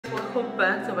welcome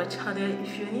back to my channel.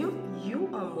 If you're new, you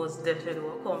are most definitely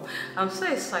welcome. I'm so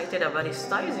excited about the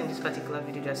styles in this particular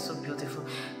video. They're so beautiful,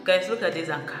 guys. Look at this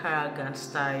Ankara gown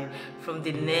style, from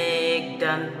the neck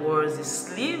downwards, the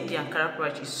sleeve, the Ankara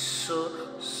patch is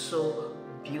so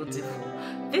beautiful.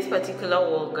 This particular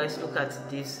one, guys, look at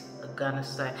this Ghana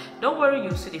style. Don't worry,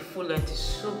 you see the full length is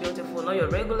so beautiful. Not your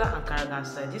regular Ankara gown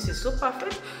style. This is so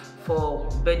perfect for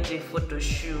birthday photo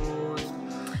shoots,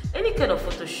 any kind of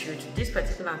photo shoot. This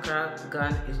particular Ankara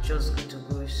gown is just good to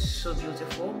go. It's so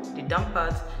beautiful. The down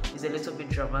part is a little bit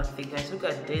dramatic, guys. Look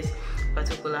at this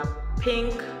particular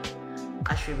pink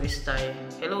Ashwebi style.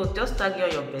 Hello, just tag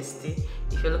your bestie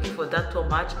if you're looking for that to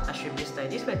match Ashwebi style.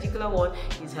 This particular one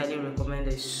is highly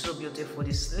recommended. It's so beautiful.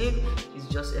 The sleeve is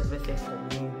just everything for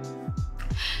me.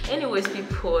 Anyways,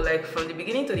 people, like from the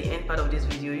beginning to the end part of this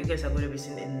video, you guys are going to be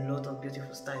seeing a lot of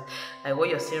beautiful styles. Like what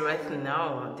you're seeing right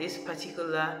now, this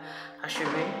particular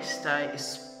Ashwebi style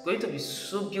is going to be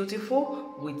so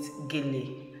beautiful with gele.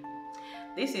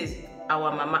 This is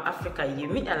our Mama Africa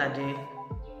Yemi Alade,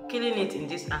 killing it in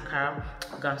this Ankara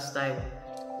gown style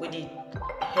with the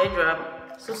head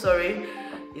wrap. So sorry,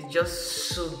 it's just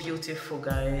so beautiful,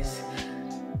 guys.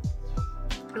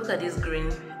 Look at this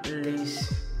green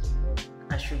lace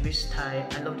Ashwebi style.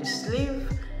 I love the sleeve,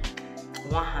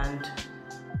 one hand,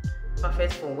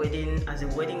 perfect for wedding. As a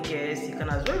wedding guest, you can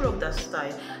as well rock that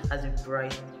style as a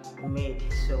bridesmaid.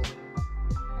 So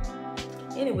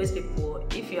anyways, people,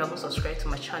 if you haven't subscribed to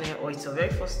my channel or it's your very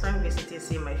first time visiting,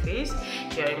 seeing my face,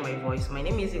 hearing my voice, my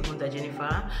name is Ihunda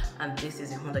Jennifer and this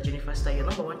is Ihunda Jennifer Style, your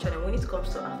number one channel when it comes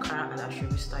to Ankara and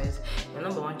Ashwebi styles, your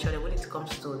number one channel when it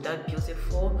comes to that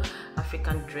beautiful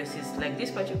African dresses. Like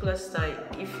this particular style,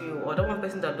 if you are the one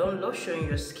person that don't love showing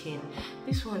your skin,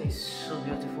 this one is so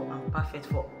beautiful and perfect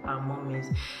for our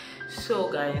mommies.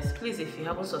 So guys, please, if you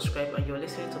haven't subscribed and you're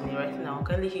listening to me right now,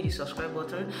 kindly hit the subscribe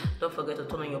button. Don't forget to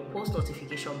turn on your post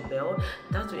notification bell.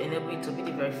 That will enable you to be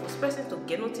the very first person to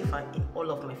get notified in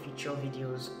all of my future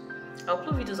videos. I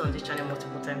upload videos on this channel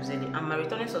multiple times daily, and my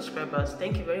returning subscribers,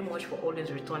 thank you very much for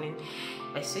always returning.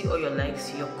 I see all your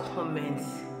likes, your comments,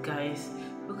 guys.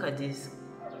 Look at this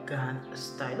gown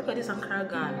style. Look at this Ankara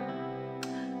gown.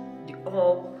 The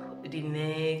up, the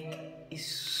neck is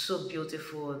so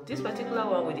beautiful. This particular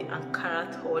one with the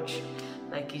Ankara touch,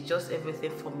 like it's just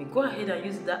everything for me. Go ahead and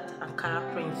use that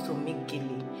Ankara print to make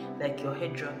gele. Like your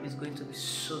head wrap is going to be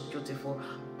so beautiful,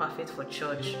 perfect for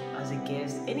church, as a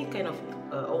guest, any kind of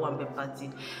Owambe party.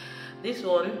 This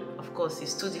one, of course,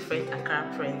 is two different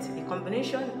Ankara prints. The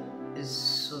combination is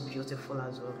so beautiful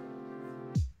as well.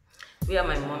 We are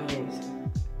my mommies,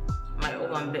 my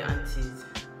Owambe aunties.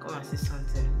 Come and see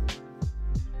something.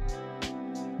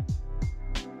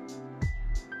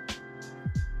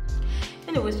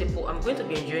 Anyways, people, I'm going to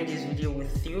be enjoying this video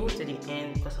with you to the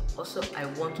end, because also I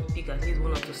want to pick at least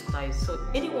one or two styles. So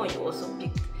anyone you also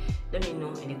pick, let me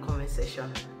know in the comment section.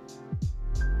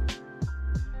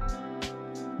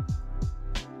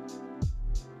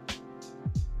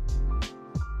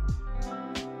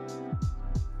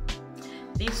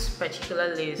 This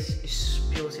particular lace is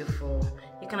beautiful.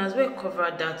 You can as well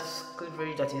cover that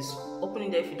cleavage that is opening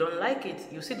there. If you don't like it,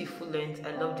 you see the full length.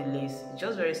 I love the lace. It's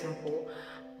just very simple,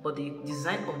 but the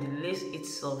design of the lace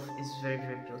itself is very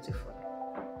beautiful.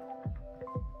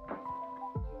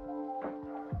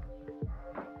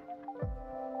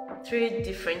 Three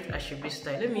different Ashwebi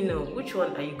style. Let me know, which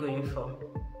one are you going for?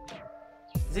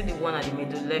 Is it the one at the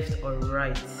middle, left or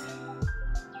right?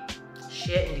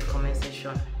 Share in the comment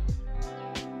section.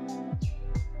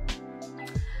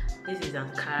 This is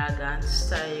Ankara gown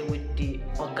style with the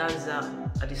organza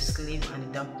at the sleeve and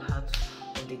the down part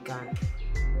of the gown.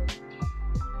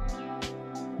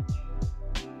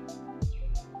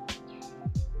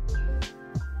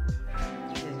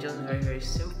 This is just very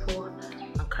simple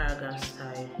Ankara gown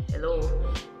style. Hello,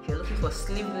 if you're looking for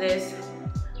sleeveless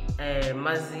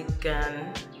Mazi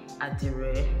gown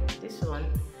adire, this one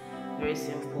very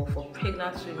simple for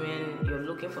pregnant women. You're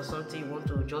looking for something, you want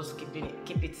to just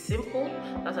keep it simple,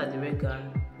 that's a direct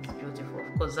gown. It's beautiful.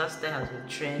 Of course, that style has been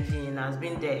trending and has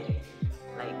been there,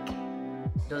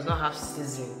 like does not have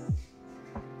season.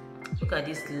 Look at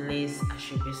this lace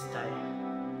Ashwebi style.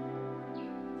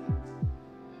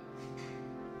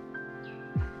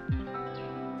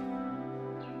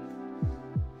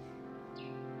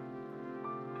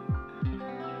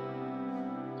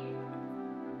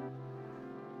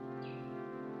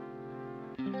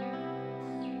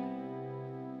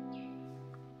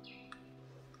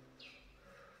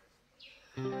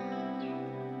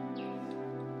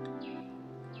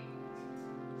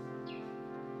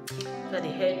 Look at the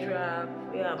head wrap.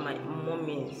 Where are my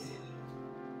mommies?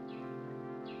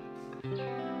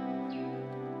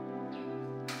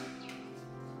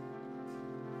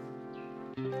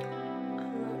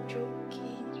 I'm not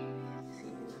joking with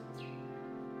you.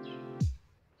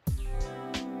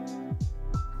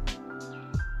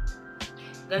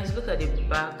 Guys, look at the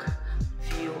back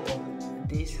view of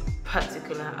this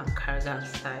particular Ankara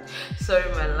style. Sorry,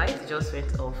 my light just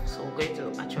went off, so we're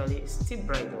going to actually still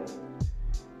bridle.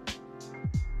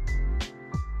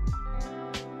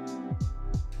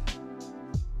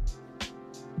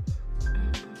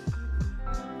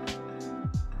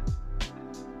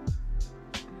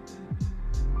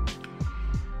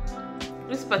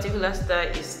 This particular style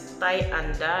is tie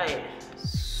and dye.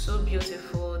 So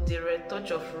beautiful. The red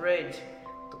touch of red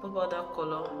to pop out that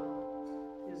color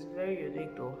is very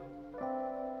unique though.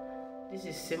 This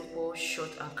is simple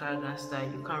short Ankara style.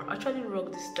 You can actually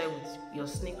rock this style with your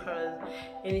sneakers,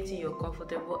 anything you're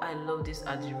comfortable. I love this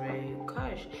adire.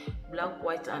 Gosh, black,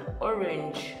 white and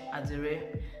orange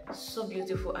adire. So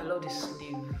beautiful. I love the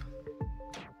sleeve.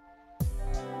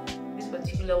 This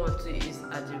particular one too is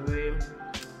adire.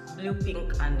 Blue,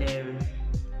 pink and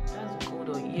that's gold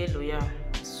or yellow. Yeah,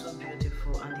 it's so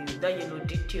beautiful, and that yellow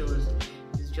details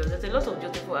is just, there's a lot of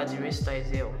beautiful adire styles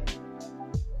here.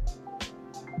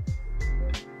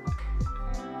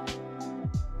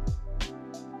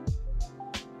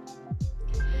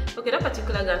 Okay, that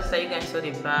particular gown style, you guys saw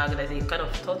the bag. There's a kind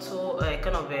of turtle,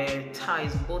 kind of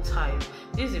ties, bow tie.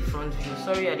 This is the front view.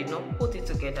 Sorry, I did not put it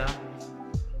together.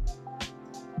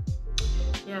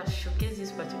 Yeah, showcase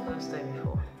this particular style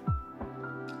before.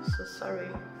 So sorry.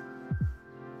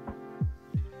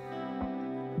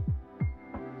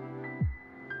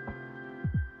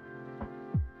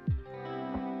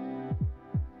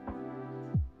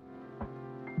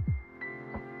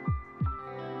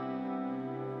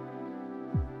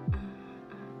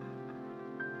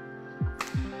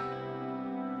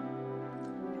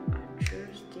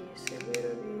 Adjust this a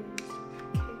little bit.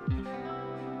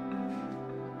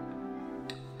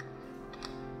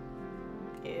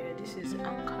 Yeah, this is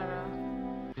Ankara.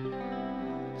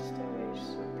 This is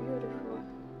so beautiful.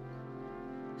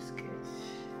 Skirt.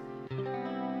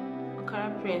 Ankara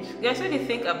print. Guys, what do you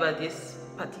think about this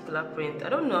particular print? I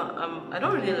don't know. I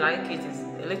don't really like it. It's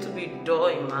a little bit dull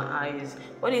in my eyes.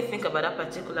 What do you think about that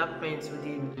particular print with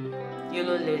the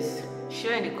yellow lace?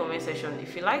 Share in the comment section.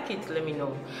 If you like it, let me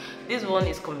know. This one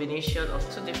is combination of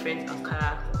two different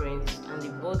Ankara prints, and the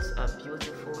both are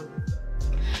beautiful.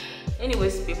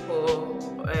 Anyways, people,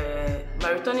 my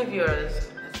returning viewers,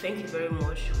 thank you very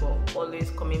much for always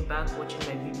coming back, watching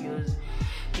my videos.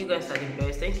 You guys are the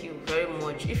best. Thank you very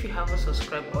much. If you haven't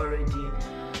subscribed already,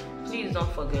 please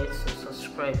don't forget to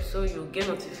subscribe so you get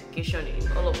notification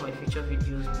in all of my future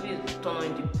videos. Please turn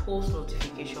on the post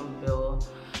notification bell.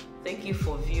 Thank you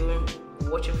for viewing,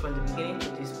 watching from the beginning to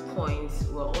this point.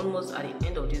 We're almost at the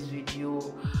end of this video.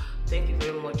 Thank you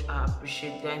very much. I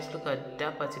appreciate it, guys. Look at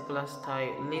that particular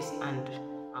style, lace and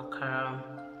Ankara.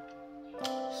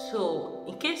 So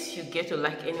in case you get to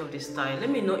like any of this style, let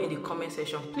me know in the comment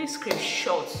section. Please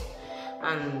screenshot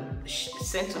and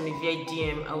send to me via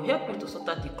DM. I will help you to sort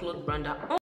out the clothes brand